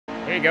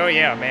There you go.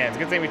 Yeah, man. It's a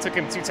good thing we took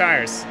in 2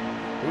 tires.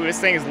 Ooh, this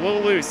thing is a little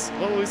loose. A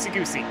little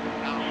loosey-goosey.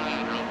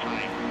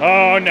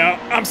 Oh, no.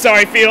 I'm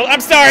sorry, Field.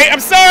 I'm sorry. I'm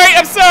sorry.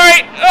 I'm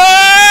sorry.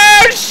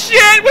 Oh,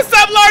 shit. What's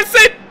up,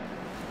 Larson?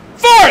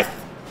 4th.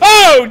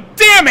 Oh,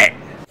 damn it.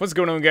 What's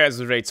going on, guys?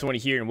 It's Ray20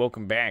 here, and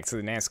welcome back to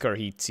the NASCAR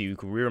Heat 2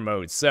 career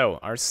mode. So,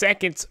 our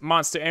second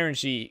Monster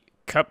Energy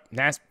Cup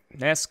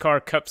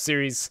NASCAR Cup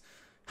Series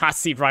hot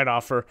seat ride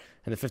offer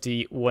and the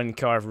 51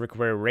 car of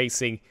Ware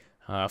Racing,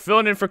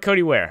 filling in for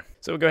Cody Ware.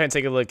 So, we'll go ahead and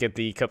take a look at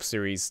the Cup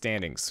Series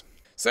standings.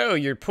 So,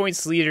 your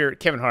points leader,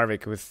 Kevin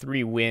Harvick, with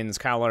 3 wins.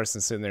 Kyle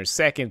Larson sitting there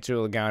second.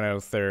 Joe Logano,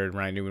 3rd.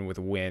 Ryan Newman with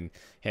a win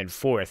and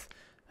 4th.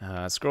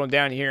 Scrolling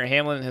down here,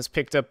 Hamlin has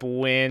picked up a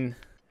win.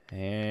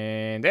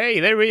 And, hey,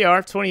 there we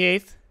are,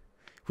 28th.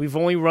 We've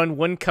only run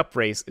 1 cup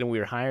race, and we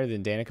are higher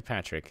than Danica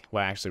Patrick.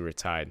 Well, actually, we're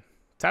tied.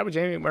 Tied with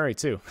Jamie McMurray,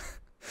 too.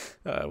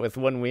 With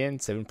 1 win,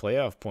 7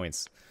 playoff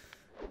points.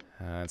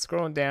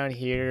 Scrolling down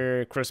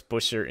here, Chris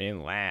Buescher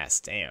in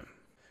last. Damn.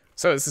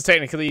 So, this is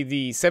technically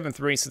the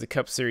 7th race of the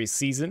Cup Series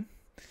season.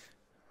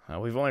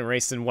 We've only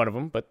raced in 1 of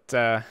them, but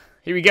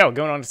here we go.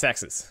 Going on to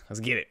Texas.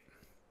 Let's get it.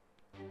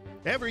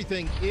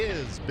 Everything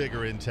is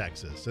bigger in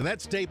Texas, and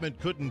that statement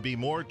couldn't be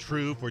more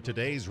true for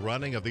today's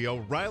running of the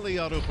O'Reilly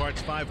Auto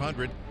Parts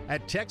 500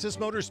 at Texas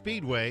Motor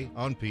Speedway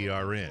on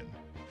PRN.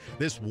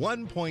 This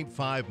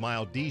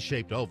 1.5-mile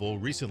D-shaped oval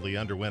recently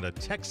underwent a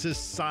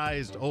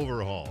Texas-sized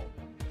overhaul.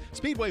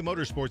 Speedway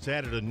Motorsports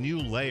added a new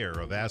layer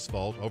of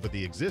asphalt over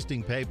the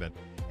existing pavement,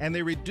 and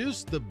they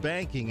reduced the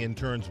banking in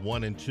turns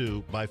 1 and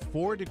 2 by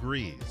 4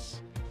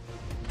 degrees.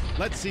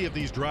 Let's see if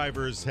these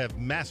drivers have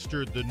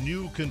mastered the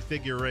new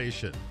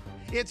configuration.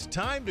 It's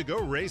time to go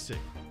racing.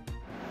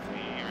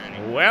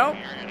 Well,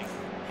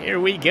 here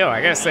we go.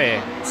 I gotta say,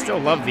 I still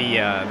love the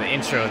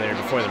intro there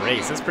before the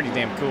race. That's pretty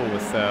damn cool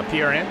with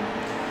PRN.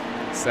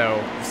 So,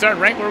 we're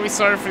starting right where we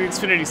started for the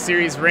Xfinity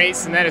Series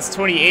race, and that is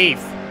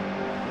 28th.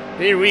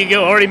 Here we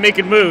go, already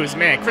making moves.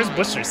 Man, Chris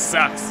Buescher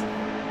sucks.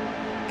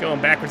 Going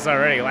backwards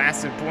already,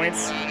 last in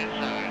points.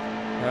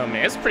 Oh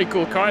man, it's a pretty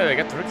cool car. They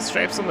got the rookie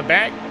stripes on the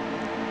back.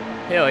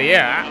 Hell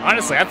yeah.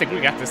 Honestly, I think we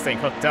got this thing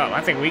hooked up.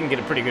 I think we can get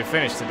a pretty good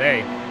finish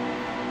today.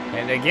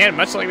 And again,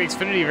 much like the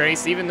Xfinity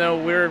race, even though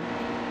we're,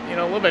 you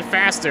know, a little bit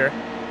faster,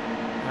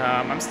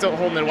 I'm still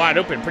holding it wide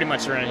open pretty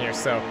much around here,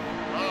 so.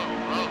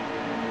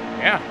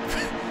 Yeah,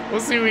 we'll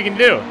see what we can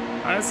do.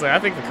 Honestly, I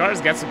think the car's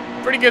got some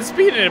pretty good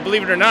speed in it,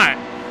 believe it or not.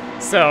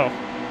 So,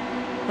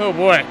 oh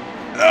boy.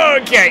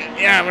 Okay,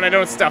 yeah, when I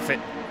don't stuff it.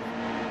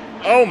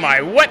 Oh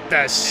my, what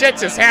the shit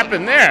just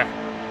happened there?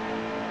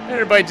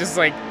 Everybody just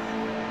like,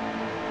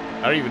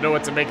 I don't even know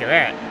what to make of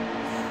that.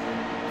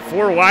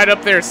 4 wide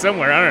up there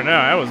somewhere, I don't know,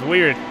 that was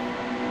weird.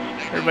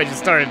 Everybody just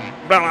started,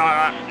 blah,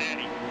 blah, blah.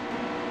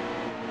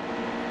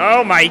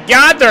 Oh my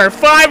god, they're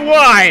 5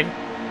 wide!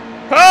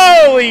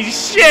 Holy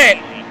shit!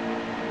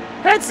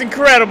 That's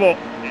incredible!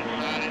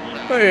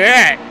 Look at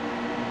that!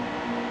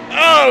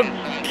 Oh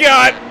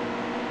god!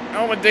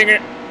 Oh my dinger,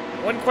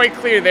 wasn't quite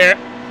clear there.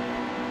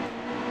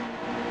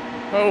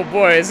 Oh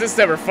boy, is this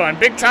ever fun.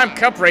 Big time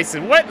cup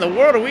racing. What in the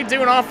world are we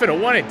doing off at a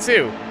 1 and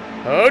 2?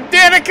 Oh,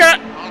 Danica!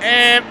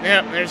 And,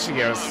 yep, there she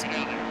goes.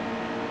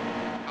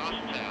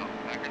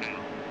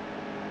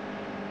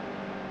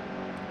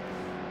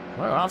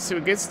 Well, off to a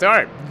good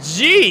start.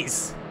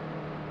 Jeez!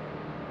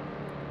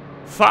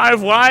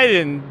 5 wide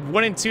and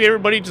 1 and 2,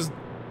 everybody just...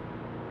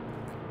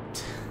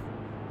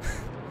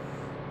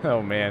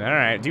 Oh man,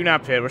 alright, do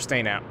not pit, we're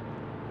staying out.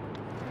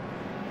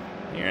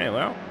 Alright,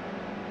 well.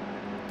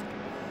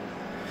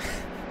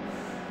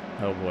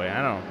 Oh boy,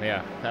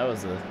 yeah, that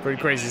was a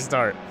pretty crazy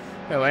start.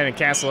 Got Landon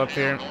Castle up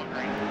here.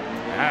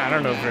 I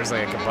don't know if there's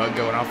like a bug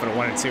going off at a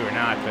 1 and 2 or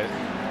not, but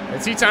the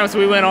 2 times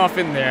we went off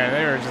in there,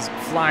 they were just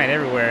flying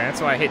everywhere.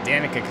 That's why I hit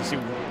Danica, because she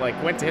like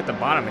went to hit the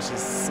bottom and she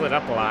slid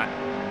up a lot.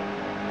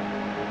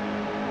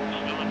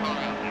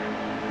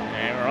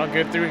 And we're all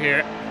good through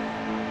here.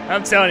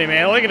 I'm telling you,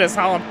 man, look at us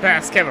hauling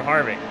past Kevin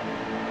Harvick.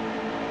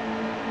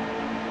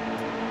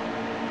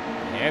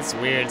 Yeah, it's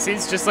weird. It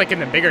seems just like in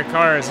the bigger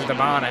cars at the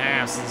 1.5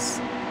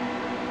 miles.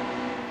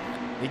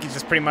 You can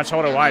just pretty much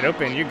hold it wide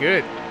open. You're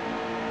good.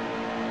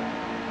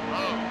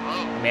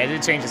 I mean, I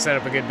did change the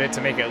setup a good bit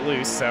to make it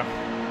loose, so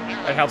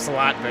that helps a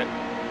lot, but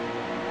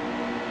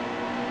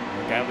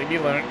gotta leave me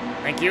alone.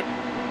 Thank you.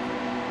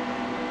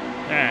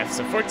 Alright,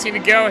 so 14 to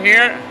go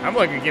here. I'm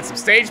looking to get some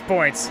stage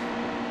points.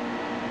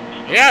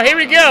 Yeah, here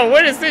we go.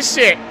 What is this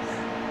shit?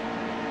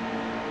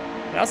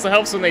 It also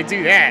helps when they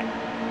do that.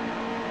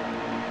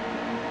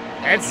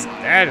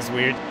 That is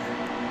weird.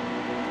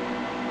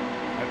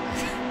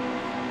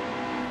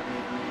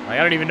 Like,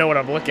 I don't even know what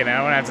I'm looking at.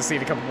 I'm gonna have to see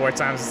it a couple more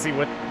times to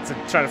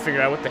try to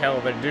figure out what the hell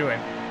they're doing.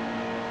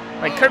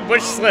 Like, Kurt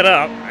Busch slid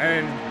up,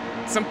 and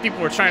some people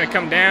were trying to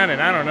come down,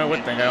 and I don't know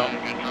what the hell.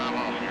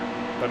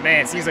 But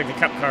man, it seems like the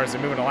cup cars are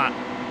moving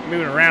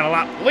around a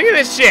lot. Look at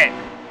this shit!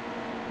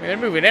 I mean, they're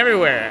moving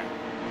everywhere.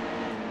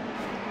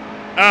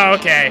 Oh,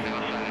 okay.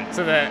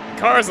 So the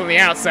cars on the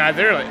outside,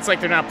 it's like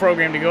they're not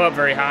programmed to go up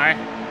very high.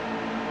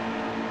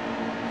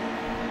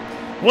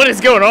 What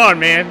is going on,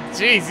 man?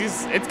 Jeez,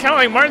 it's kind of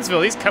like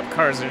Martinsville. These cup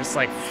cars are just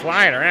like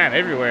flying around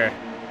everywhere.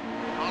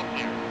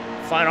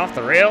 Flying off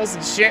the rails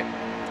and shit.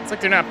 It's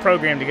like they're not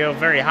programmed to go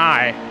very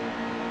high.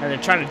 And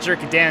they're trying to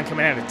jerk it down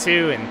coming out of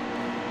 2, and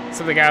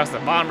some of the guys at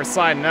the bottom are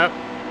sliding up.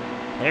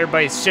 And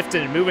everybody's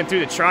shifting and moving through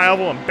the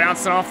tri-oval and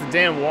bouncing off the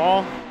damn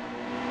wall.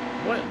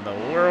 What in the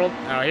world?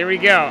 Oh, here we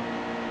go.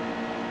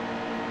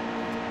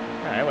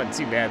 That wasn't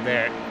too bad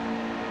there.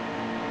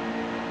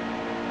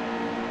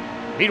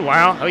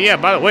 Meanwhile, oh yeah,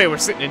 by the way, we're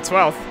sitting in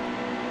 12th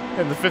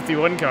in the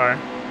 51 car.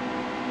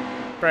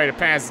 Probably to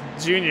pass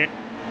Junior.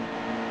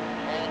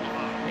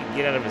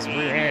 Get out of his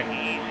rear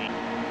end.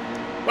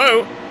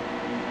 Whoa!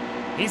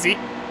 Easy.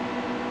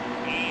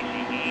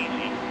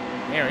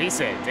 There, he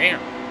said, damn.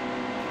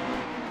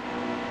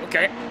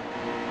 Okay.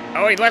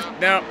 Oh, he left.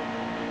 No.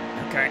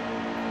 Okay.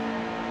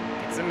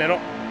 Gets the middle.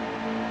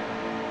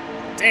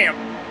 Damn.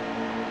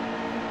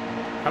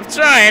 I'm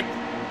trying.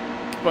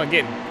 Keep on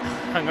getting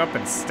hung up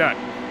and stuck.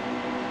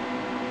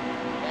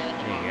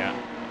 There you go.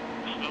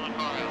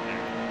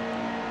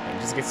 And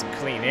just get some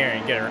clean air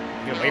and get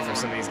away from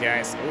some of these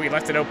guys. Oh, he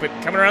left it open.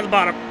 Coming around the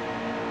bottom.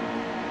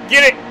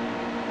 Get it!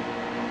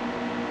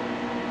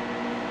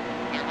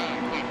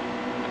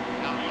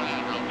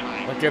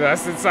 Look at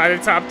us inside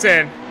the top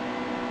 10.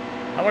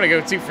 I want to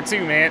go 2 for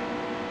 2, man.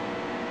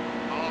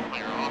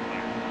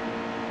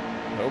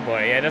 Oh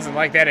boy, yeah, doesn't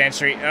like that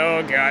entry.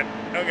 Oh god,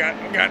 oh god,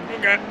 oh god,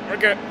 oh god. We're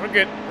good, we're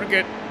good, we're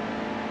good.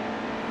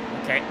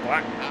 Okay,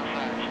 block.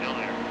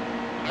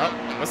 Oh,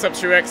 what's up,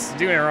 Truex?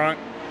 Doing it wrong.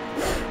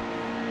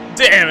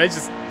 Damn, it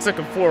just took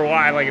him 4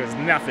 wide like it was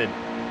nothing.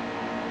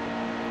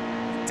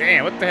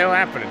 Damn, what the hell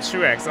happened to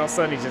Truex? All of a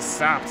sudden he just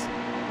stopped.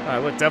 I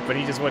looked up and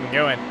he just wasn't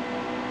going.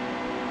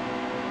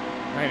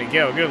 There to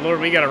go. Good lord,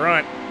 we gotta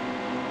run.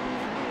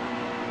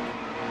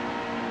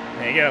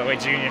 There you go, wait,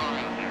 Junior.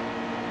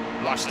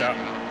 Washed up.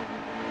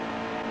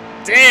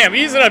 Damn,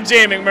 use it up,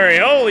 Jay McMurray.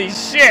 Holy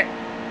shit.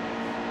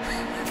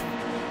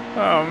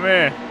 Oh,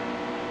 man.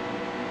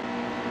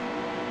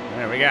 All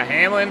right, we got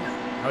Hamlin.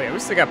 Oh, yeah, we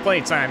still got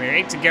plenty of time here.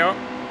 8 to go.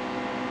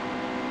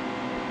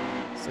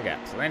 Still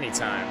got plenty of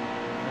time.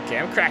 Okay,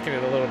 I'm cracking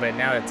it a little bit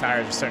now that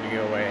tires are starting to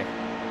go away.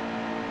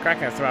 I'm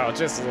cracking the throttle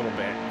just a little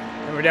bit.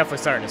 And we're definitely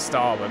starting to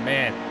stall, but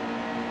man,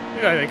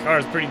 I think the car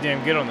is pretty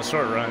damn good on the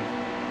short run.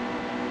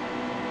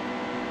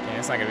 Okay,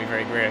 it's not going to be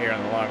very great here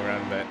on the long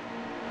run, but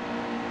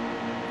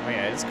oh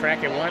yeah, just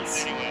crack it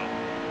once.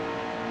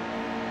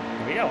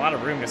 We got a lot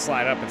of room to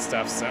slide up and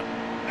stuff, so.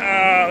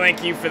 Oh,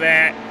 thank you for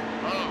that.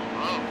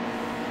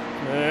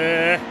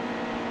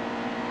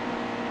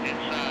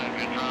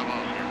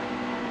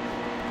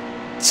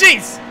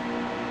 Jeez!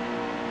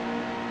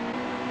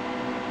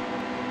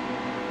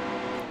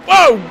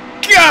 Whoa!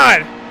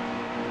 God!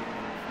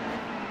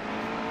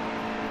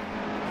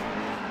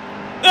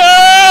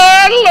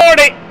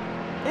 Lordy!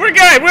 We're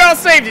good. We all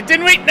saved it,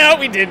 didn't we? No,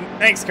 we didn't.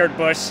 Thanks, Kurt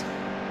Busch.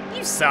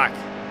 You suck.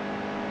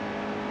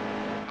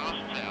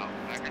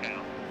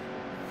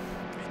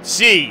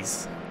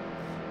 Jeez.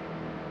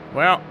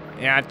 Well,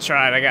 yeah, I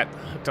tried. I got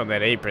hooked on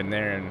that apron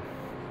there, and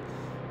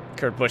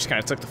Kurt Busch kind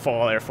of took the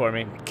fall there for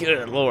me.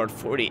 Good lord,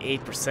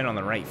 48% on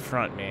the right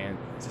front, man.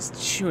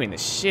 Just chewing the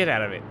shit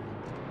out of it.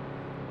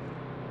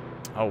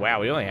 Oh,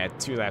 wow, we only had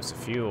 2 laps of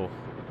fuel.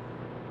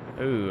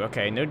 Ooh,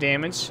 okay, no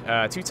damage.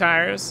 2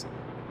 tires.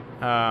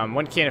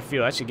 1 can of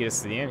fuel. That should get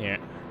us to the end here.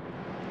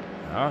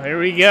 Oh, here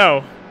we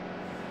go.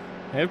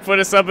 And put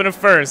us up in a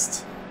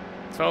first.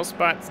 12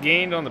 spots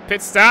gained on the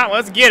pit stop.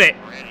 Let's get it.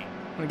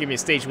 I'm gonna give me a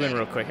stage win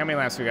real quick. How many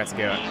laps we got to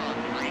go?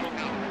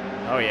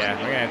 Oh yeah,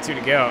 we're gonna have 2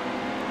 to go.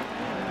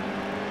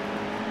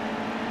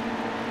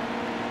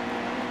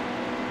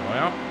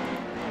 Well,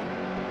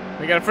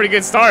 we got a pretty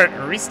good start,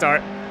 or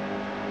restart.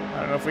 I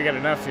don't know if we got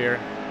enough here.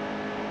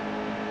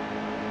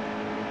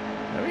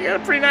 We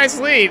got a pretty nice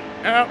lead.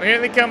 Oh, here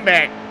they come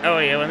back. Oh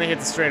yeah, when they hit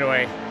the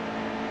straightaway.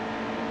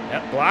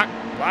 Yep, block,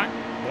 block,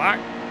 block,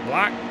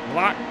 block,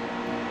 block.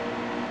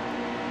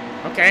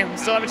 Okay, we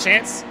still have a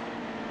chance.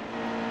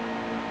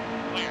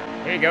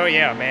 Here you go,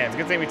 yeah, man. It's a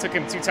good thing we took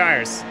him 2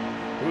 tires.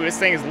 Ooh, this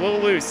thing is a little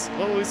loose. A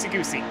little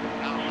loosey-goosey.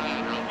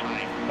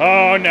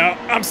 Oh, no.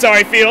 I'm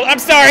sorry, Field. I'm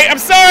sorry. I'm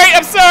sorry.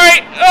 I'm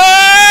sorry.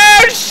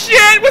 Oh,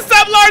 shit. What's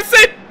up,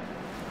 Larson?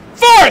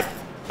 4th.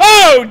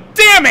 Oh,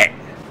 damn it.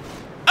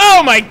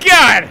 Oh, my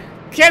God.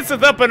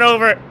 Kenseth up and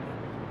over.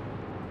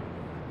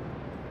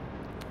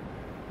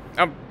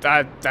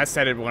 I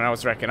said it when I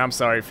was wrecking. I'm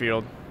sorry,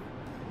 Field.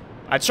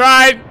 I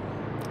tried.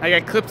 I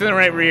got clipped in the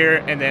right rear,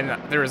 and then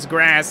there was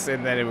grass,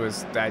 and then it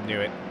was, I knew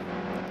it.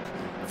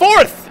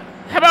 4th!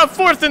 How about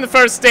 4th in the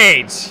first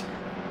stage?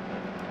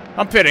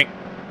 I'm pitting.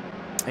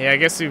 Yeah, I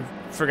guess we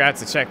forgot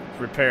to check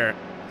repair.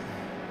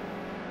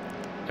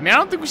 I mean, I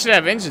don't think we should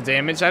have engine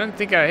damage. I didn't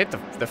think I hit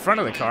the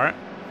front of the car.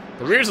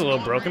 The rear's a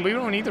little broken, but we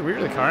don't need the rear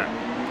of the car.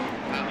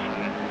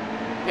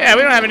 Yeah,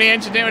 we don't have any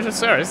engine damage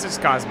whatsoever. This is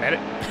just cosmetic.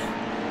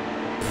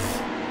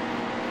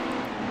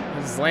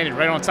 This landed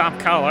right on top of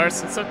Kyle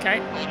Larson. It's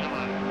okay.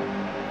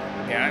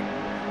 Yeah.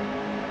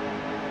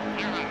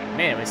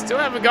 Man, we still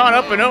haven't gone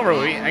up and over.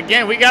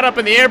 We got up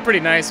in the air pretty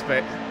nice,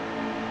 but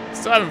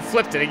Still haven't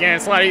flipped it again.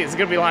 It's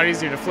gonna be a lot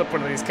easier to flip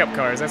one of these cup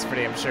cars. That's for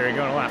damn sure. You're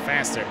going a lot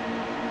faster.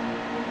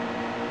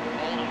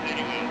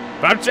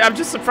 But I'm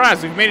just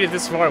surprised we've made it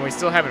this far and we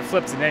still haven't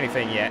flipped in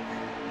anything yet.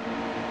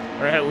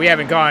 Or we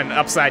haven't gone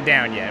upside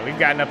down yet. We've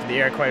gotten up in the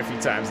air quite a few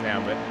times now,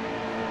 but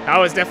that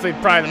was definitely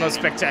probably the most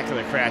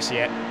spectacular crash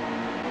yet.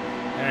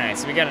 All right,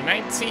 so we got a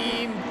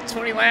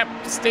 19-20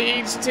 lap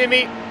stage,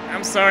 Timmy.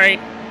 I'm sorry.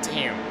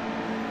 Damn.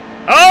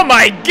 Oh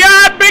my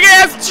God, big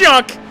ass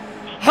chunk.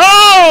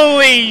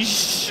 Holy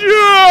shit!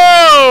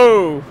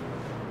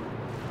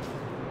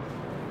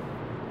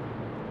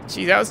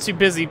 Geez, I was too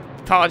busy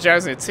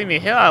apologizing to Timmy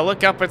Hill. I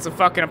look up, it's a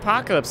fucking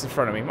apocalypse in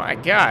front of me. My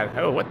God.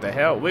 Oh, what the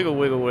hell? Wiggle,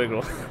 wiggle,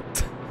 wiggle.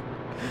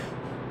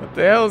 What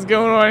the hell is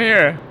going on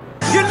here?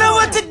 You know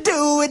what to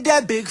do with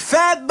that big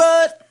fat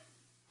butt.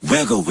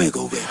 Wiggle,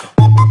 wiggle, wiggle.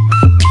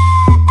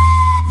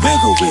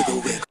 Wiggle,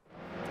 wiggle, wiggle.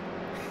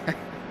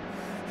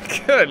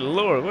 Good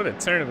Lord, what a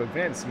turn of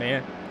events,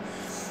 man.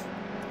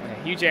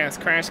 A huge ass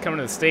crash coming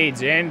to the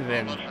stage end, and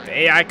then the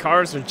AI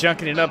cars are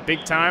junking it up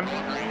big time.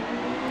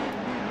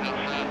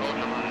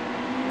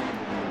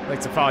 I'd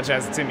like to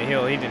apologize to Timmy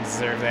Hill, he didn't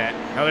deserve that.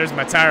 Oh, there's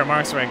my tire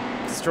marks where I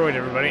destroyed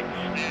everybody.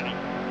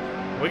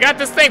 We got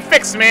this thing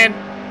fixed, man.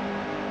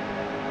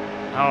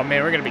 Oh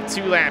man, we're gonna be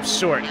 2 laps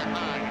short to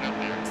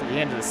the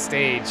end of the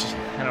stage.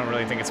 I don't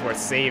really think it's worth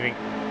saving.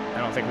 I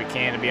don't think we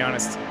can, to be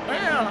honest.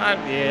 Well,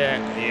 yeah,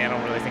 I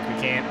don't really think we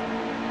can.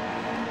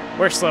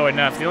 We're slow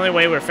enough. The only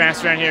way we're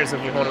fast around here is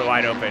if we hold it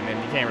wide open,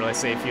 and you can't really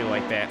save fuel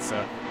like that,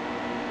 so.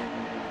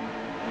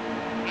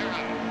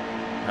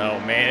 Oh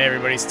man,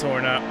 everybody's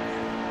torn up.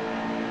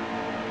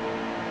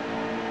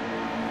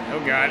 Oh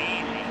God.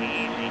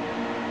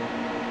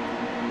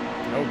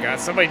 Oh God,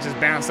 somebody just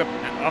bounced up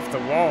off the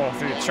wall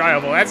through the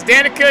tri-oval. That's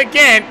Danica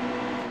again.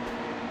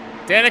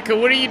 Danica,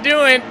 what are you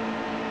doing?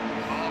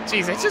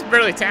 Jeez, I just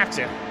barely tapped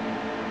you.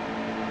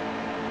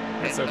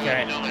 That's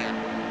okay.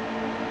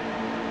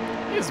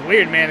 It's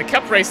weird, man. The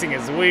cup racing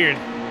is weird.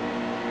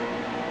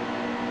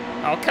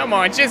 Oh, come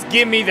on. Just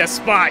give me the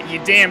spot, you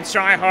damn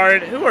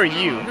tryhard. Who are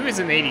you? Who is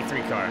in the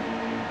 83 car?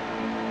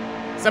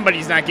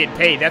 Somebody's not getting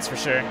paid, that's for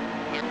sure.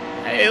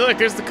 Hey, look,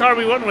 there's the car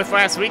we won with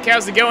last week.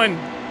 How's it going,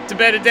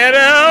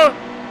 Tibetadetto?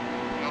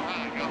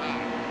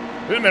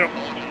 In the middle.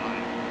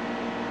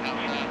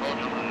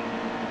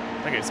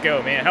 Look at us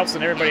go, man. It helps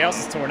when everybody else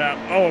is torn up.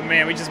 Oh,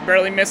 man, we just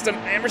barely missed him.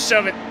 And we're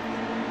shoving.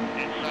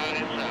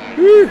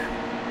 Whew.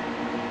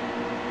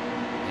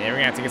 Yeah, we're going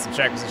to have to get some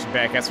track position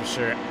back, that's for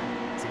sure.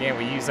 So, again,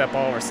 we use up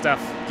all of our stuff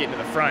getting to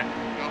the front.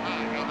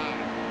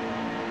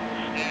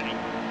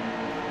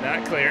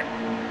 Not clear.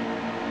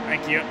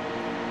 Thank you.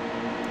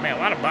 Man, a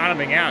lot of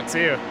bottoming out,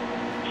 too.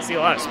 See a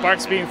lot of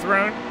sparks being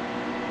thrown.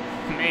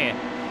 Man.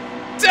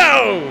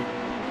 Doe!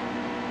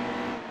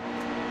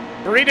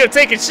 Burrito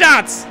taking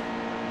shots!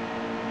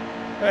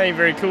 That ain't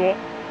very cool.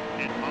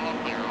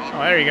 Oh,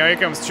 there you go. Here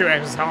comes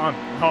Truex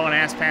hauling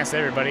ass past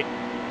everybody.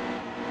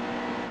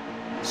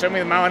 Show me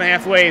the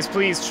 1.5 ways,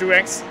 please,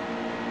 Truex.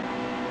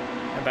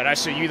 How about I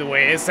show you the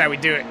way? This is how we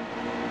do it.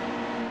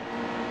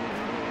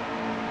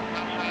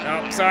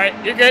 Oh, sorry.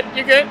 You're good.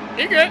 You're good.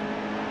 You're good.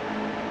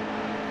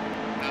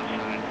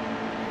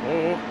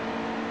 Whoa.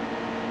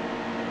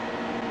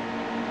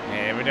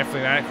 Yeah, we're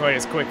definitely not quite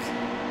as quick.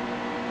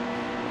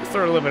 Let's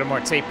throw a little bit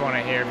more tape on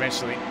it here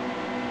eventually.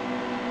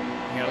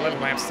 We got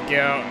 11 laps to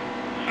go.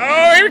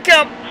 Oh, here we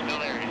come.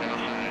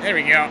 There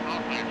we go.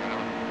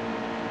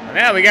 Well,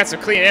 now we got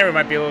some clean air. We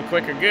might be a little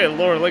quicker. Good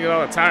Lord, look at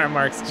all the tire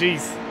marks.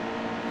 Jeez.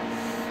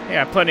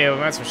 Yeah, plenty of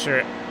them, that's for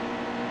sure.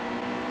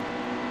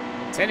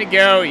 10 to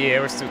go. Yeah,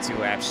 we're still 2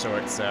 laps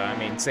short, so, I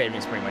mean,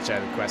 saving's pretty much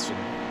out of the question.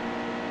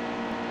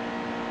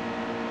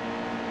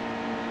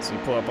 So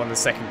we pull up on the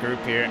second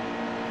group here.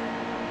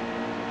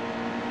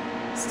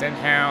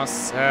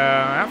 Stenhouse.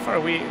 How far are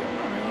we? I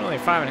mean, we're only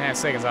 5.5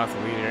 seconds off the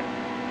leader.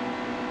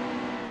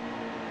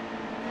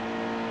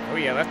 Oh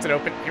yeah, left it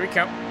open. Here we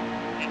come.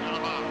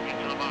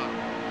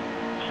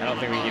 I don't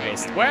think we get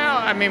aced. Well,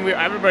 I mean,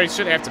 everybody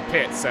should have to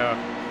pit, so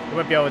we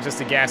might be able just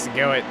to gas and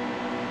go it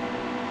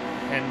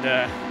and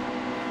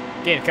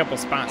gain a couple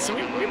spots. So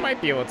we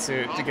might be able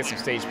to get some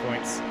stage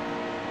points.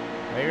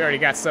 Maybe we already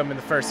got some in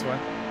the first one.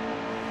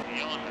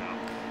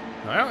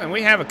 Well, and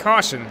we have a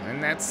caution,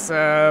 and that's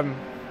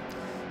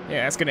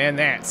yeah, that's gonna end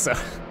that. So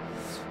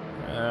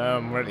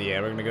yeah,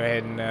 we're gonna go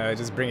ahead and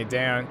just bring it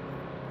down.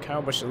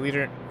 Kyle Busch the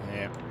leader.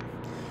 Yeah.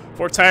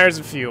 4 tires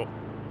of fuel.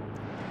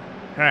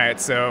 Alright,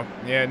 so,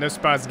 yeah, no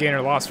spots gained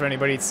or lost for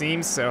anybody, it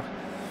seems, so.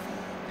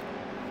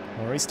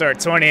 We'll restart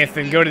 20th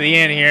and go to the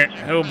end here.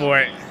 Oh,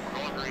 boy.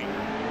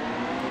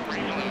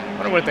 I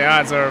wonder what the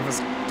odds are of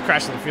us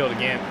crashing the field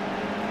again.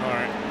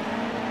 Alright.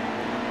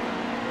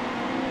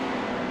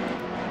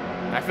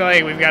 I feel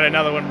like we've got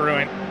another one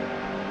brewing.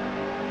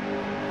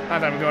 Not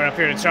that I'm going up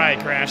here to try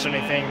and crash or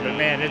anything, but,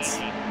 man, it's...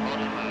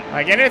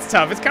 Like, and it's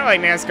tough. It's kind of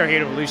like NASCAR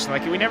Heat Evolution.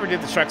 Like, we never did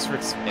the trucks for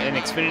in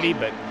Xfinity,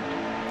 but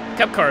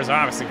Cup cars are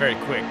obviously very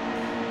quick.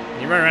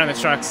 You run around the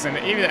trucks, and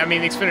even, I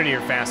mean, the Xfinity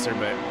are faster,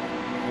 but,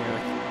 you know,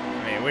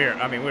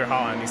 I mean, we're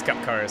hauling these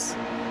Cup cars.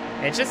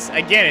 And it just,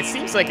 again, it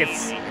seems like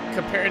it's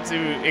compared to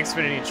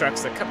Xfinity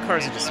trucks, the Cup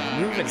cars are just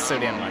moving so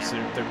damn much.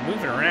 They're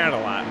moving around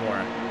a lot more.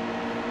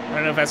 I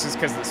don't know if that's just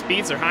because the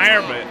speeds are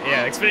higher, but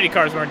yeah, Xfinity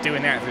cars weren't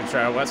doing that through the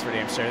tri-oval, for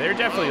damn sure. They were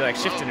definitely like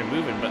shifting and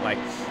moving, but like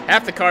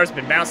half the cars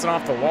been bouncing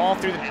off the wall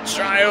through the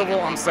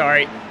tri-oval. I'm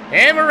sorry.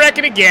 And we're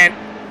wrecking again.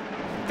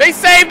 They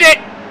saved it!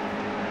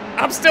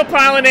 I'm still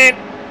piling in.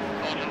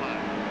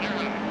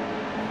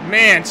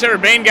 Man, Trevor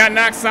Bain got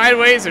knocked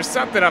sideways or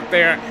something up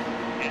there.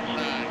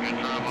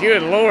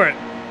 Good Lord.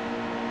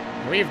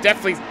 We've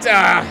definitely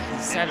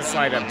just had to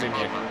slide up, didn't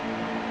you?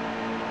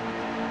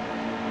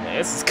 Yeah,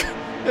 this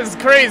is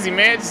crazy,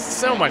 man. Just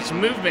so much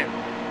movement.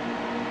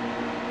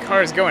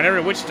 Cars going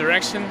every which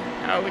direction.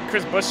 Oh, look at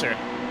Chris Buescher.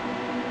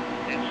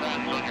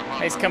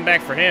 Nice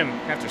comeback for him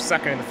after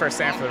sucking in the first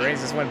half of the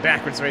race. Just went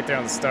backwards right there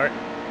on the start.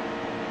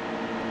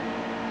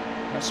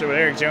 Not sure what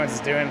Eric Jones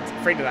is doing.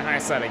 Afraid to the high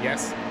side, I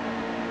guess.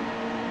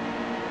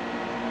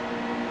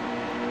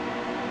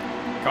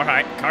 Car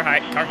height, car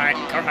height, car height,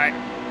 car height.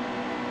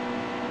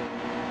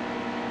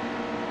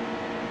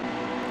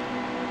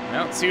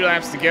 Well, 2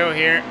 laps to go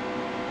here.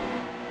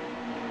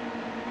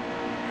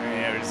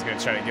 Yeah, we're just going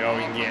to try to get all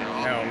we can get.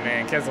 Oh,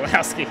 man,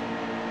 Keselowski.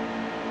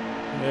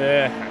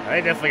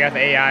 They definitely got the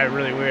AI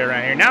really weird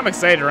around here. Now I'm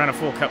excited to run a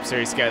full Cup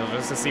Series schedule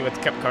just to see what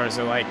the Cup cars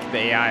are like, the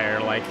AI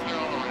are like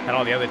at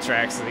all the other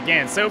tracks. And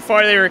again, so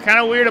far they were kind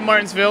of weird at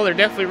Martinsville. They're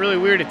definitely really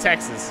weird at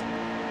Texas.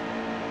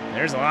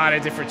 There's a lot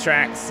of different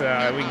tracks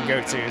we can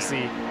go to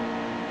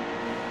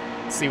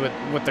see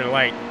what they're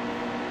like.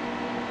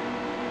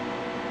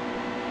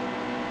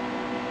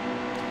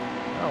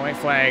 Oh, white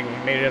flag.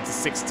 We made it up to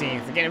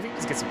 16th. Again, if we can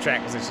just get some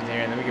track position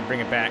here, and then we can bring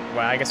it back.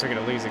 Well, I guess we're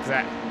going to lose it,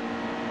 because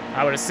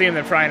I would assume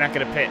they're probably not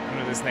going to pit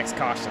under this next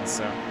caution,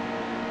 so.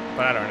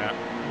 But I don't know.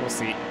 We'll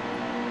see.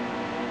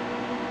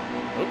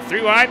 Oh,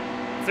 3 wide.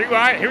 3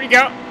 wide. Here we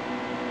go.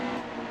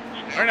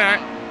 Or not.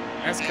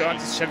 That's cool.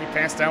 Just Chevy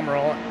past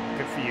Almirola.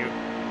 Good for you.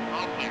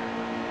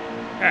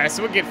 All right,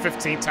 so we'll get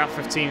 15, top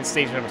 15 in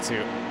stage number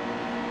 2.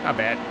 Not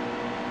bad.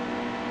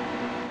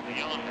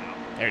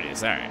 There it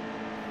is. All right.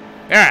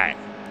 All right.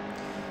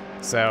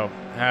 So,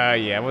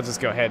 yeah, we'll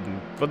just go ahead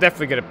and we'll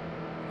definitely get a.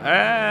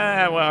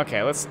 Well,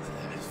 okay. Let's.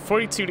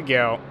 42 to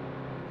go.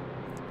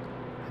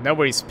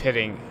 Nobody's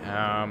pitting.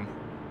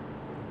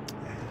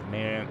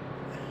 Man,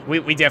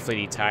 we definitely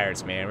need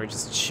tires, man. We're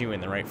just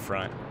chewing the right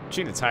front.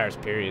 Chewing the tires,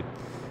 period.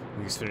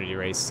 In the Xfinity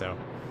race, so.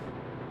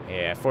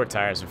 Yeah, 4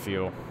 tires and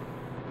fuel.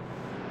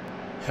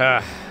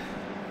 To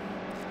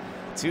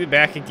the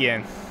back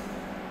again.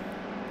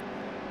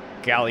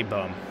 Golly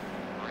bum.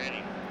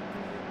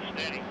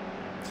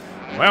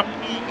 Well,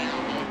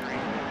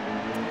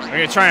 we're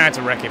going to try not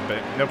to wreck it,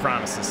 but no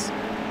promises.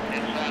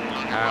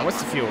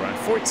 What's the fuel run?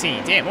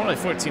 14. Damn, only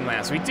 14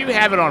 laps. We do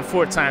have it on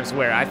 4 times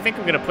Ware. I think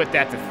we're going to put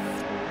that to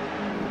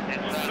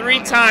 3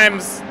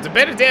 times. The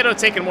Benedetto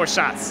taking more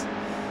shots.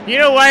 You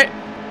know what?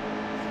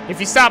 If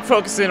you stop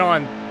focusing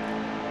on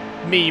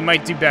me, you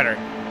might do better.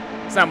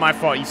 It's not my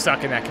fault you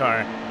suck in that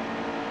car.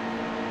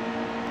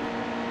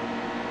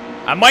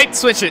 I might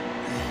switch it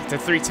to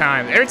 3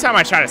 times. Every time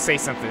I try to say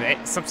something,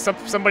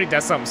 somebody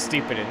does something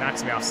stupid, it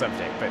knocks me off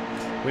subject. But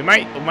we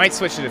might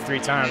switch it to 3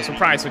 times. We'll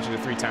probably switch it to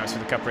 3 times for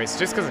the Cup races,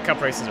 just because the Cup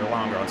races are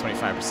longer on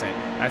 25%.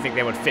 I think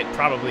they would fit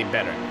probably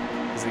better.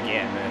 Because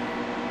again,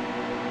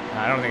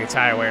 I don't think the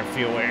tire wear and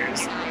fuel wear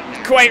is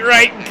quite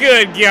right.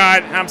 Good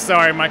God. I'm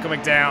sorry, Michael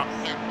McDowell.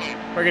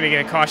 We're going to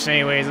get a caution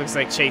anyways. Looks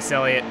like Chase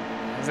Elliott.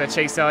 Is that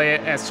Chase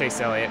Elliott? That's Chase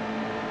Elliott.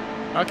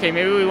 Okay,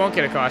 maybe we won't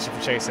get a caution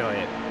for Chase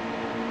Elliott.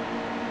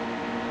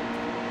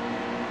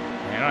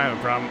 I don't have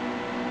a problem.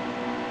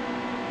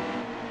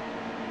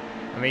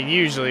 I mean,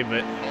 usually,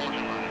 but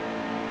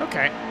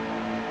okay.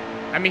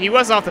 I mean, he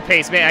was off the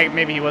pace.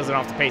 Maybe he wasn't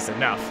off the pace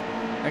enough.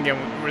 Again,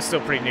 we're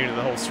still pretty new to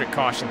the whole strict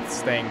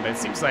cautions thing, but it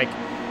seems like,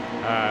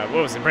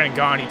 what was it, Brendan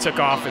Gaughan, he took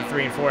off in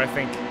 3 and 4, I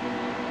think,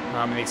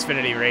 in the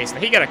Xfinity race.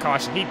 He got a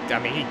caution. I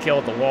mean, he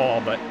killed the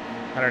wall, but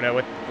I don't know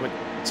what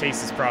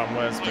Chase's problem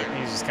was, but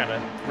he's just kind of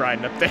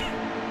riding up there.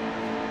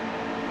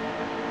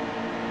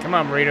 Come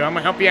on, Burrito, I'm going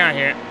to help you out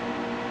here.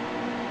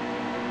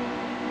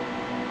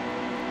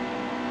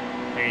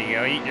 There you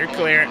go, you're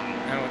clear.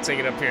 And we'll take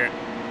it up here.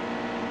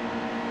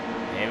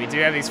 Yeah, we do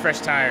have these fresh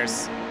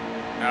tires.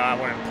 Oh, I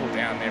wanted to pull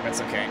down there, but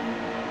it's okay.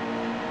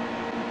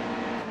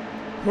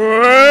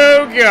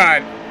 Oh,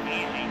 God.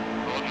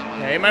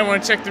 Yeah, you might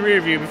want to check the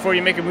rear view before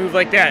you make a move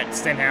like that,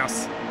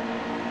 Stenhouse.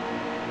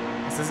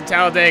 This isn't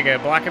Talladega,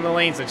 blocking the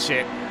lanes and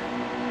shit.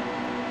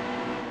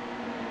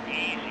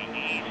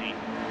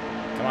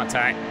 Come on,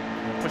 Ty.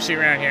 We'll push you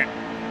around here.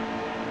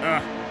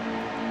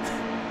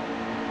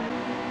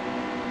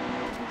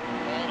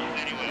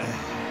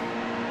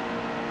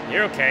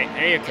 You're okay.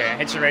 There you okay. I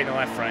hit you right in the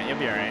left front. You'll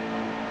be all right.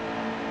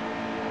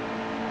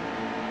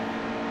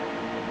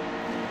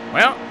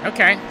 Well,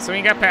 okay. So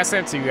we got past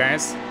them 2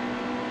 guys.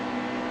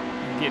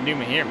 Get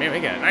Newman here. Man,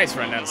 we got a nice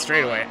run down the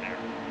straightaway.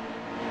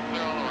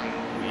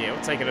 Yeah,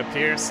 we'll take it up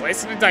here.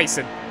 Slicing and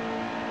dicing.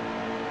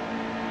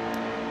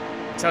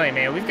 I'm telling you,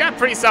 man, we've got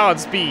pretty solid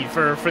speed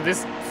for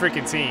this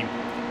freaking team.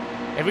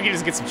 If we can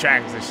just get some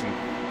track position.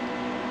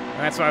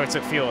 that's why we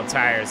took fuel and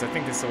tires. I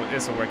think this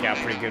will work out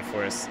pretty good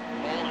for us.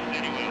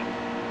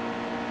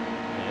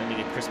 Let me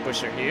get Chris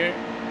Buescher here.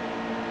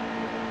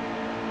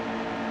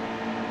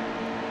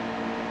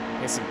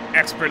 Get some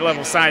expert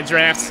level side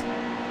drafts.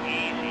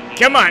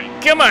 Come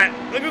on, come on.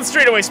 Look at the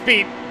straightaway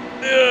speed.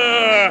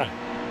 Ugh.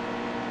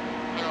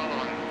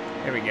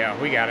 There we go.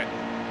 We got it.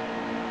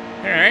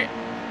 All right.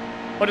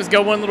 We'll just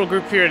go one little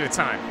group here at a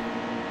time.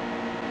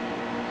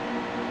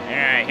 All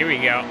right, here we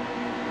go.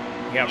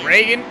 We got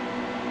Reagan.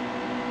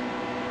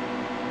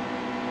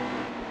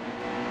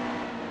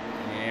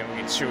 And we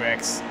get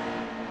Truex.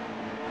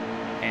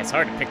 Man, it's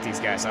hard to pick these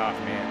guys off,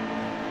 man.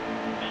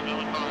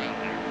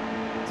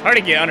 It's hard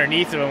to get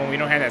underneath of them when we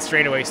don't have that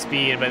straightaway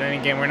speed, but then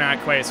again, we're not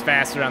quite as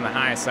fast around the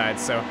high side,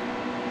 so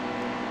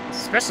it's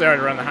especially hard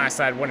to run the high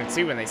side 1 and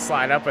 2 when they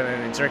slide up and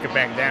then they jerk it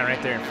back down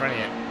right there in front of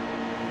you.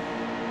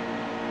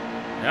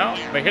 No,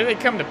 but here they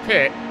come to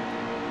pit.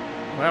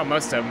 Well,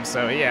 most of them,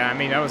 so yeah, I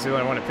mean, I was the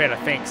only one to pit, I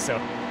think, so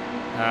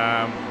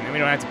and we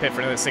don't have to pit for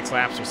another 6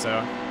 laps or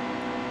so.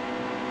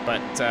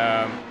 But,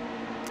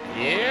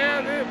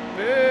 yeah,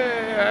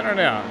 I don't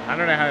know. I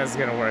don't know how this is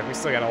going to work. We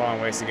still got a long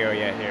ways to go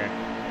yet here.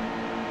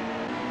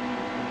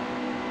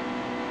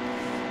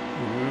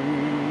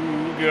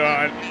 Ooh,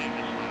 God.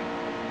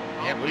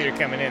 Yep, leader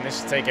coming in. This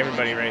should take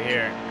everybody right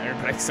here.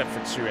 Everybody except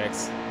for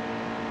Truex.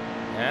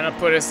 And I'll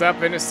put us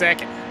up in a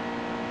second.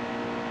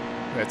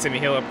 Got Timmy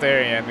Hill up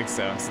there? Yeah, I think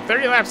so. So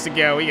 30 laps to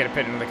go. We got to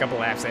pit another couple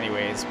laps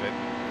anyways, but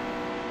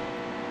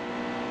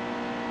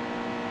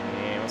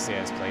yeah, we'll see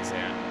how this plays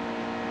out.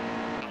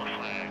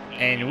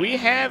 And we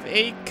have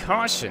a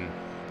caution.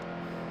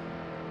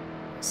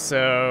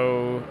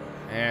 So,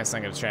 yeah, it's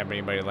not going to trap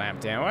anybody a lap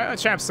down. Well, it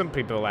traps some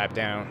people a lap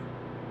down.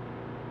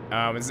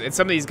 And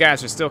some of these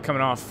guys are still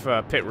coming off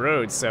pit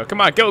road, so come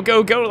on, go,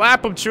 go, go,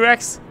 lap them,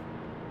 Truex.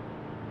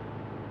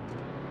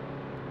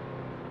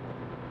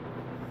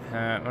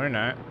 Or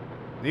not.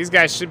 These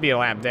guys should be a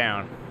lap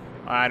down.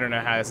 I don't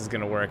know how this is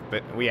going to work,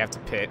 but we have to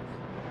pit.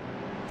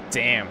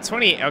 Damn,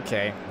 20,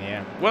 okay,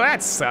 yeah. Well,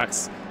 that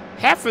sucks.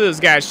 Half of those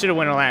guys should have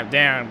went a lap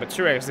down, but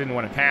Truex didn't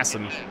want to pass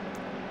them.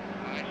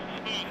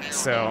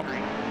 So,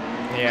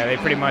 yeah, they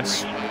pretty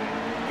much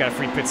got a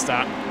free pit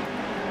stop.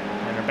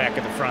 And they're back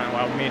at the front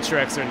while me and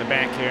Truex are in the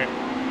back here.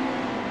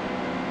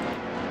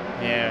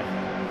 Yeah.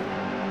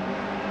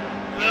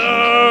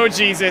 Oh,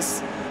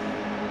 Jesus.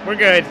 We're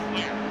good.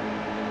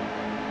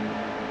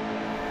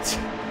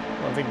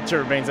 I don't think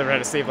Turbane's ever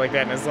had a save like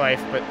that in his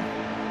life, but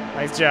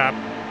nice job.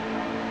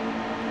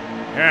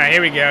 All right,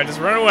 here we go. Just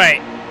run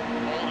away.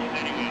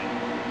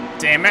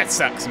 Damn, that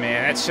sucks,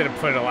 man. That should have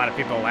put a lot of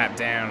people a lap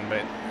down,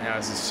 but that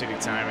was just shitty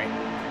timing.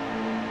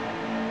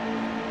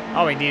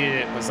 All we needed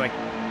it was like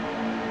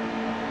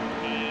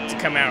to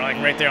come out like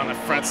right there on the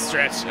front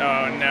stretch.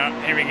 Oh no!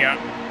 Here we go.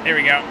 Here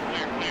we go.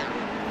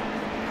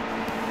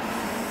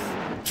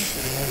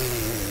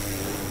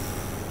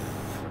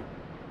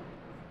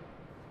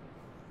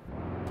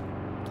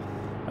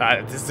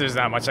 There's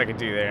not much I could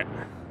do there.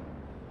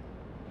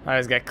 I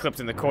just got clipped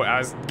in the corner. I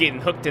was getting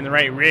hooked in the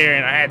right rear,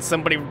 and I had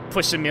somebody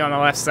pushing me on the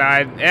left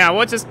side. Yeah,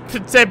 we'll just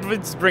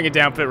bring it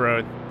down pit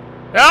road.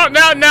 No,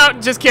 no, no,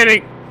 just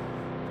kidding.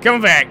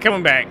 Coming back,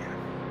 coming back.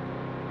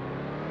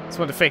 Just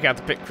wanted to fake out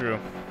the pit crew.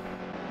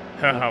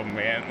 Oh,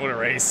 man, what a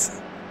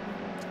race.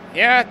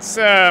 Yeah, it's,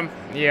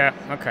 yeah,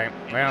 okay.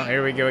 Well,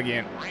 here we go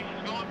again.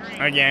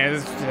 Again,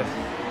 it's just,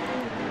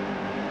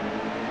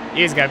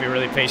 you just gotta be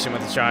really patient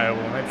with the child.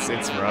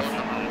 It's rough.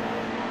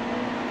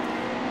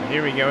 But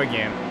here we go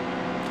again.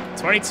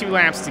 22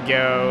 laps to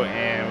go,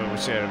 and we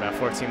should have about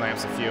 14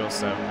 laps of fuel,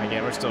 so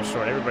again, we're still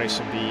short. Everybody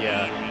should be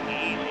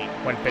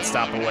one pit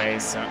stop away,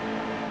 so.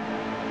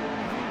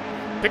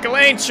 Pick a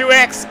lane,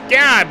 Truex.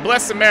 God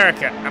bless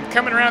America. I'm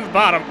coming around the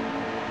bottom.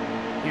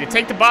 Either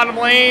take the bottom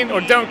lane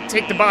or don't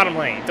take the bottom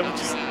lane. Don't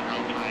just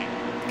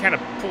kind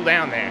of pull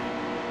down there.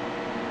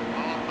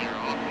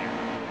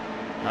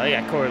 Oh,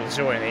 yeah, Corey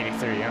LaJoy in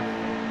 83, huh?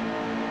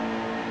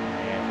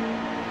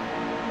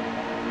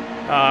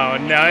 Yeah. Oh,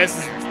 no, this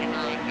is...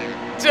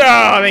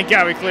 Oh, thank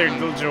God we cleared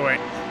LaJoy.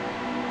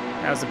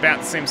 That was about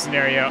the same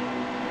scenario.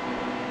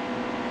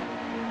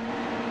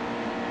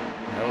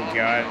 Oh,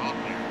 God.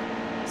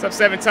 What's up,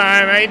 7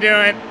 time? How you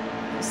doing?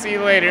 We'll see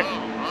you later. In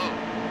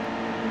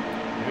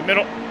the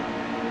middle.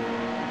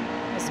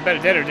 What's the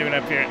Benedetto doing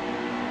up here?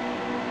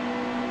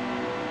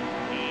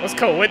 What's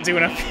Cole Witt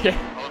doing up here?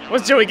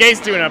 What's Joey Gates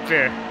doing up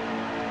here?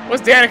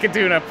 What's Danica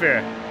doing up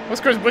here?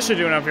 What's Chris Buescher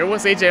doing up here?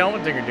 What's AJ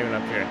Allmendinger doing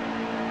up here?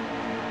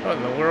 What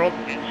in the world?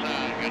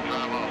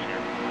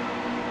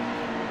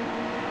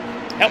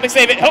 Help me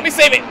save it! Help me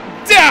save it!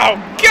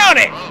 Doggone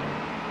it!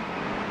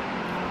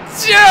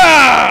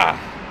 Yeah!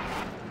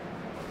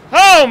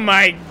 Oh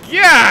my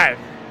God!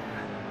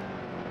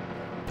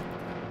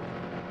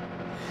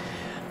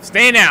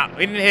 Staying out.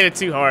 We didn't hit it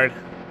too hard.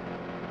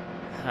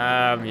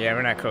 Yeah,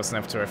 we're not close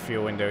enough to our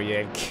fuel window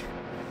yet.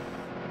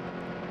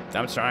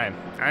 I'm trying.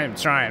 I am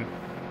trying.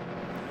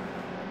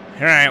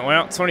 Alright,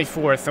 well,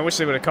 24th. I wish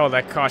they would have called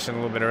that caution a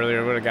little bit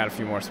earlier. Would have got a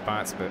few more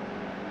spots, but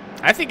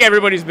I think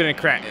everybody's been in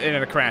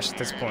a crash at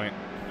this point.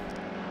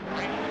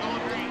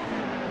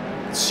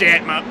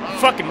 Shit, my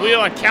fucking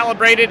wheel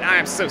uncalibrated. I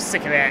am so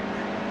sick of that.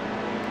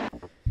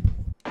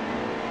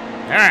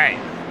 Alright,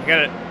 we got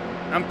it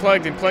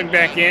unplugged and plugged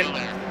back in.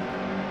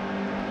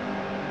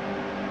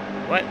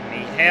 What in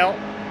the hell?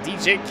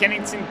 DJ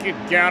Kennington, good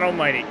God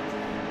almighty.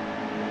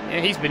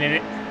 Yeah, he's been in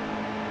it.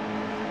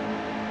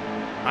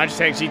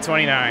 Logitech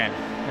G29.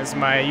 This is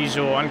my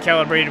usual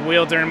uncalibrated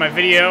wheel during my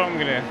video. I'm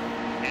gonna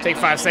take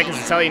 5 seconds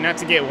to tell you not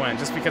to get one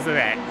just because of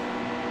that.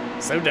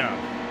 So dumb.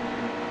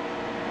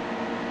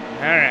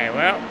 Alright,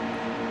 well.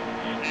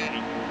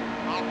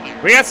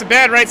 We got some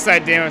bad right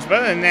side damage, but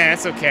other than that,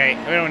 it's okay.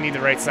 We don't need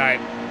the right side.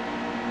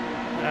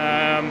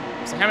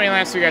 So how many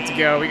laps we got to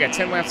go? We got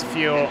 10 laps of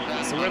fuel,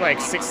 so we're like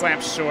 6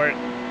 laps short.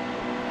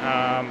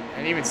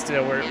 And even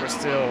still, we're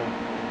still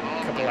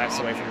a couple laps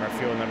away from our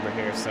fuel number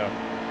here, so.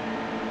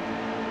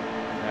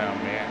 Oh,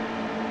 man.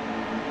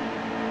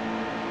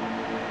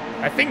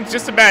 I think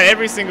just about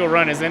every single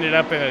run has ended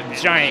up in a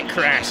giant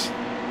crash.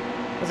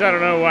 Which I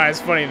don't know why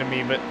it's funny to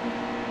me, but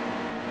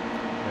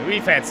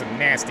we've had some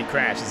nasty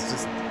crashes.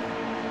 Just,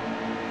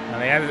 I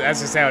mean,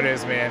 that's just how it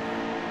is, man.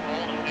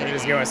 We're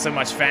just going so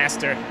much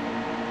faster.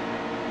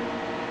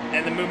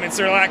 And the movements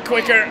are a lot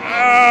quicker.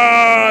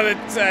 Oh,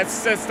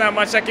 that's not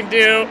much I can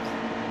do.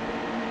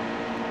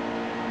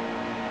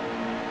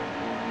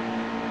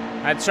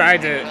 I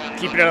tried to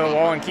keep it out of the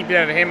wall and keep it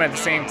out of him at the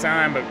same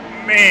time, but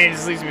man, it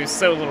just leaves me with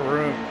so little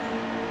room.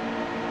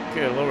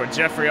 Good Lord,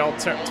 Jeffrey all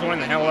torn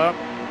the hell up.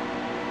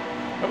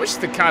 I wish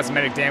the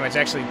cosmetic damage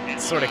actually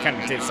sort of kind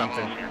of did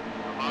something.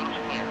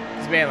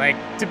 Because man, like,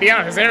 to be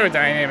honest,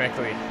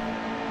 aerodynamically,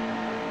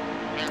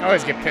 I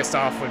always get pissed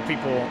off when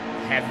people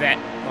have that,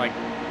 like,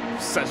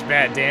 such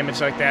bad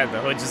damage like that. The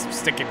hood just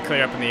sticking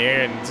clear up in the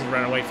air and just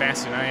run away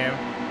faster than I am.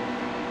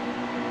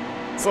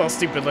 It's a little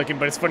stupid looking,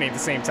 but it's funny at the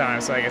same time,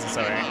 so I guess it's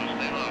alright.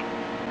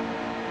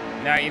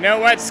 Now, you know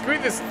what? Screw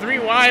this 3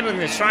 wide and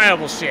the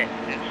triable shit.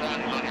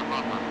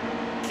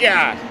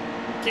 God,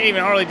 can't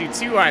even hardly do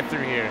 2 wide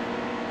through here.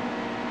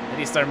 I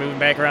need to start moving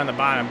back around the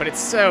bottom, but it's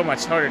so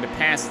much harder to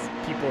pass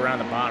people around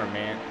the bottom,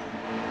 man.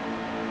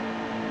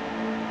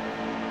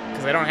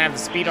 Because I don't have the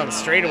speed on the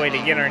straightaway to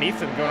get underneath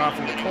them going off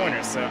in the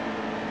corner, so.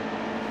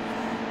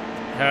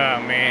 Oh,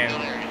 man.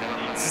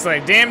 It's just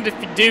like, damned if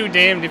you do,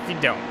 damned if you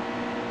don't.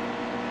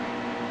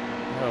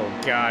 Oh,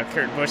 God.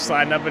 Kurt Busch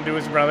sliding up into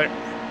his brother.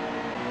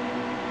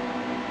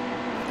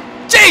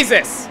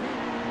 Jesus!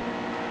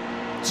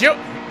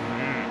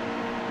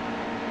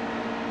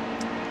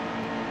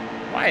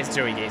 Why is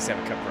Joey Gase have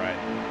a cup ride?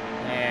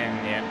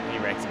 And, yeah, he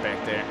wrecked it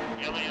back there.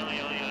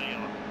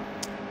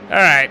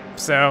 Alright,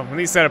 so at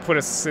least that'll put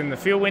us in the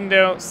fuel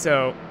window,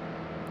 so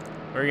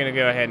we're going to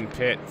go ahead and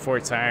pit 4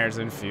 tires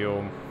and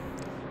fuel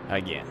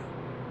again.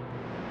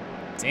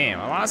 Damn,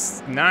 I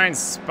lost 9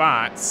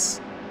 spots.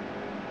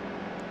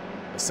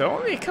 So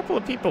only a couple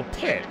of people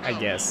pit, I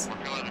guess.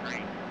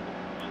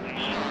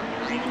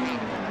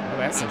 Well,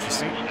 that's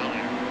interesting.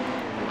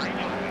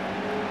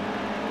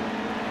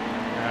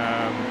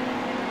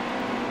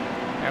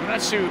 I'm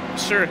not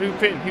sure who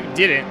pit and who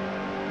didn't,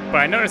 but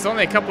I noticed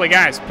only a couple of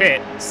guys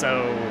pit,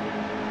 so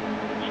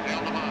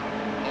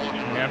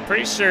I'm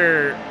pretty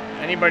sure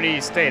anybody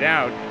who stayed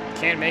out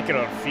can't make it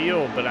on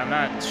field, but I'm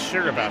not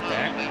sure about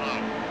that.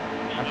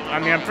 I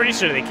mean, I'm pretty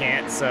sure they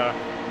can't, so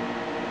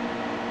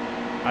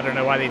I don't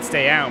know why they'd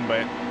stay out,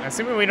 but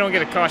assuming we don't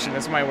get a caution,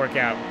 this might work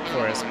out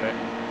for us, but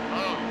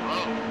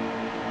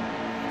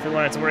if we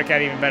want it to work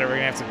out even better, we're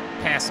going to have to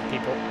pass some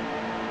people.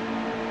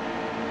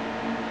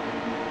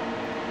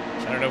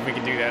 I don't know if we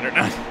can do that or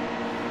not.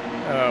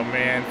 Oh,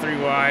 man, 3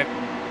 wide.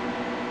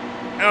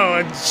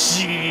 Oh,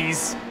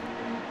 jeez.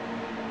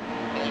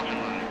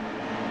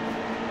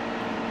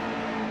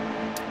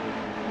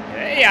 The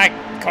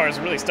AI cars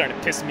really starting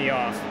to piss me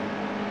off.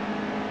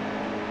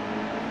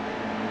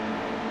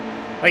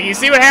 Like, you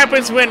see what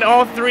happens when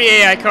all 3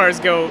 AI cars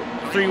go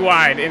 3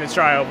 wide in a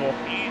tri-oval.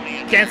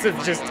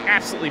 Kenseth just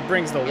absolutely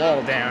brings the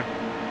wall down.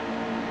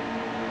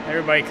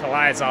 Everybody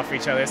collides off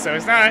each other, so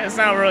it's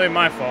not really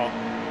my fault.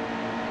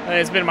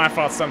 It's been my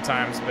fault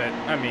sometimes, but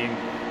I mean,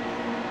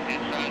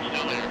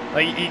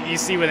 like you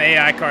see when the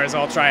AI cars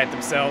all try it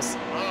themselves.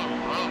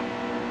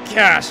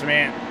 Gosh,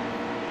 man,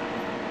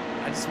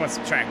 I just want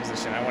some track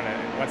position.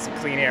 I want some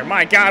clean air.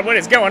 My God, what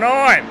is going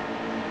on?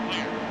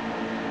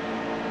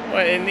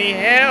 What in the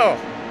hell?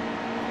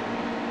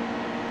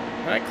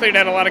 Well, that cleared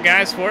out a lot of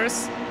guys for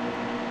us.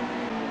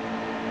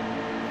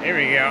 Here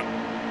we go.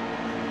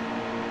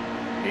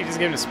 You just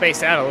give him to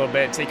space out a little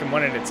bit, take them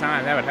one at a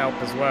time. That would help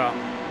as well.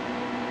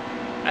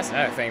 That's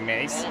another thing,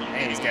 man. These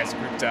guys are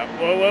grouped up.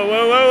 Whoa, whoa,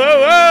 whoa, whoa, whoa,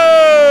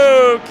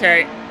 whoa!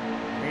 Okay.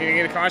 We're gonna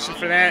get a caution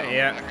for that?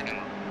 Yeah.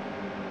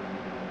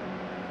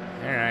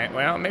 Alright,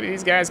 well, maybe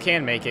these guys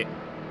can make it.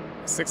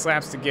 6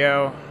 laps to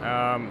go.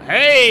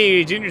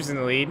 Hey! Junior's in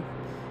the lead.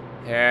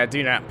 Yeah,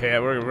 do not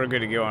pit. We're good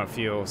to go on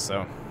fuel,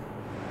 so.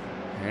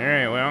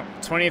 Alright, well,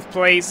 20th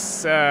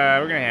place.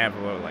 We're gonna have,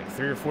 like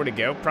 3 or 4 to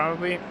go,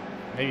 probably.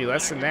 Maybe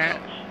less than that.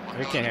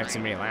 We can't have too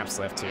many laps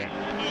left here.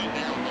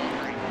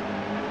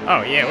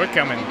 Oh, yeah, we're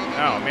coming.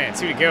 Oh, man,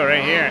 2 to go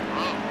right here.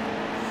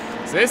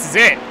 So this is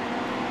it.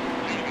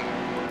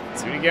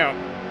 So here we go.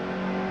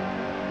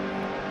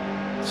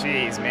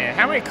 Jeez, man.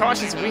 How many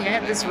cautions have we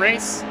had this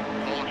race?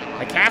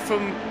 Like, half of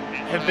them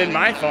have been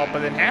my fault, but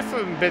then half of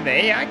them have been the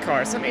AI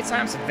cars. How many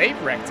times have they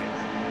wrecked it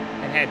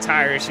and had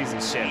tire issues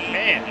and shit?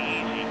 Man.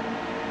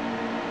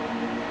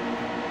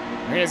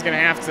 Maria's going to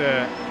have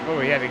to... Oh,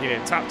 we had to get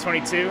in top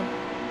 22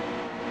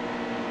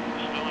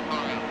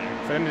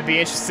 for them to be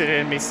interested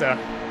in me, so...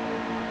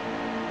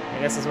 I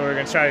guess that's what we're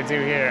going to try to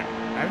do here.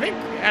 I think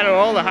out of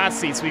all the hot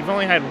seats, we've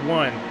only had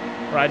one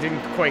where I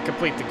didn't quite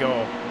complete the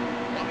goal.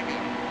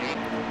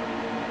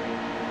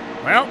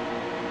 Well,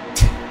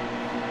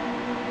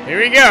 here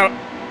we go.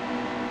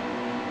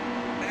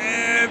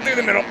 And through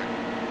the middle.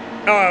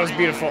 Oh, that was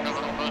beautiful.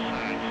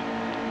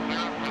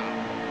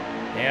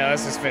 Yeah,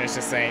 let's just finish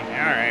this thing. All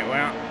right,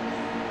 well,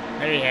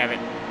 there you have it.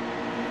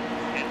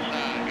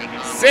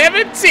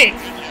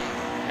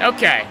 17th.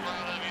 Okay.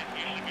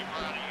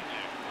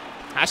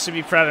 I should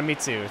be proud of me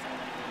too.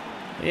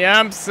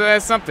 Yeah,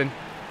 that's something.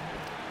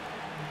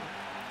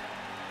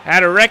 I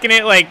had to reckon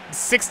it like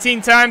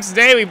 16 times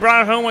today. We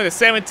brought it home with a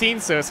 17,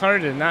 so it's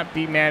hard to not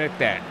be mad at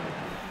that.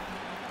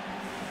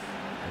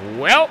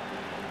 Well,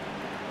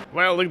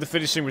 look at the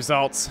finishing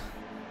results.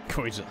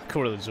 Corey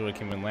LaJoy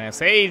came in last.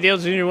 Hey, Dale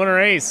Jr. won a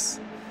race.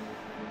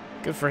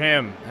 Good for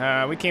him.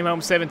 We came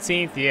home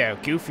 17th. Yeah,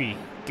 goofy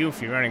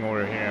running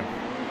order here.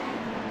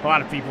 A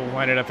lot of people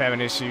ended up having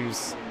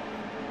issues.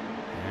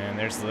 And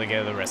there's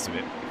the rest of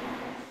it.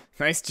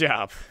 Nice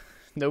job.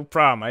 No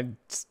problem. I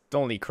just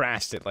only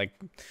crashed it like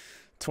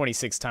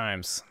 26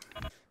 times.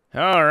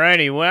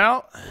 Alrighty,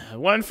 well,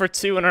 1 for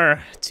 2 in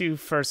our 2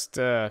 first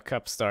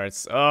cup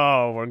starts.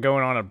 Oh, we're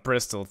going on to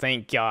Bristol.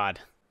 Thank God.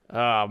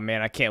 Oh,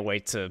 man, I can't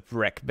wait to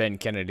wreck Ben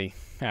Kennedy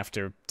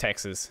after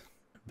Texas.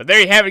 But there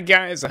you have it,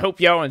 guys. I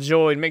hope y'all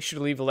enjoyed. Make sure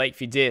to leave a like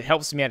if you did. It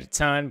helps me out a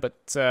ton. But,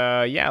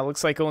 yeah, it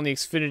looks like only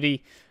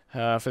Xfinity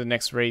for the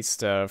next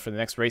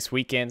race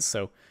weekend.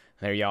 So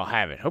there y'all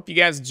have it. Hope you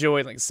guys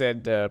enjoyed. Like I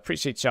said,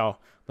 appreciate y'all.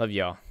 Love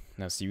y'all.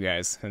 And I'll see you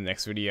guys in the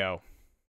next video.